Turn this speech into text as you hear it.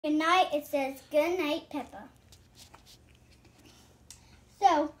Good night, it says, good night, Peppa.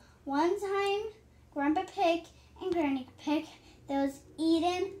 So, one time, Grandpa Pig and Granny Pig, they was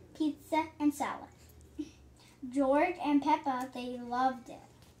eating pizza and salad. George and Peppa, they loved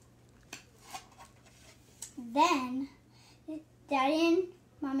it. Then, Daddy and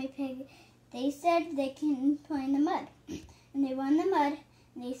Mommy Pig, they said they can play in the mud. And they went in the mud,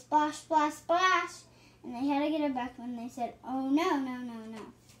 and they splash, splash, splash. And they had to get it back when they said, oh no, no, no, no.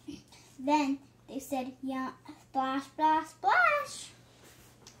 Then they said, yeah, splash, splash, splash.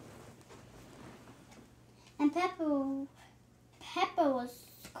 And Peppa was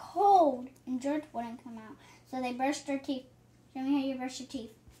cold, and George wouldn't come out. So they brushed their teeth. Show me how you brush your teeth.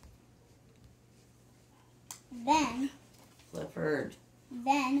 Then. Clifford.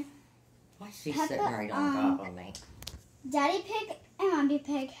 Then. Why is she sitting right on top of me? Daddy Pig and Mommy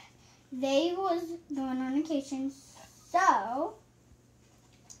Pig, they was going on vacation. So.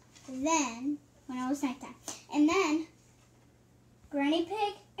 Then, when it was nighttime. And then, Granny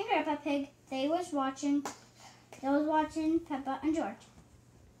Pig and Grandpa Pig, they was watching Peppa and George.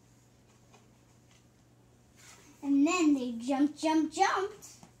 And then they jumped.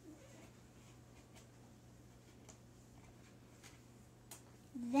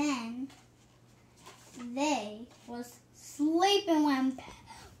 Then, they was sleeping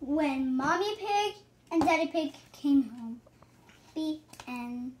when Mommy Pig and Daddy Pig came home. The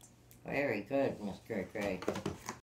end. Very good, Mr. Gray.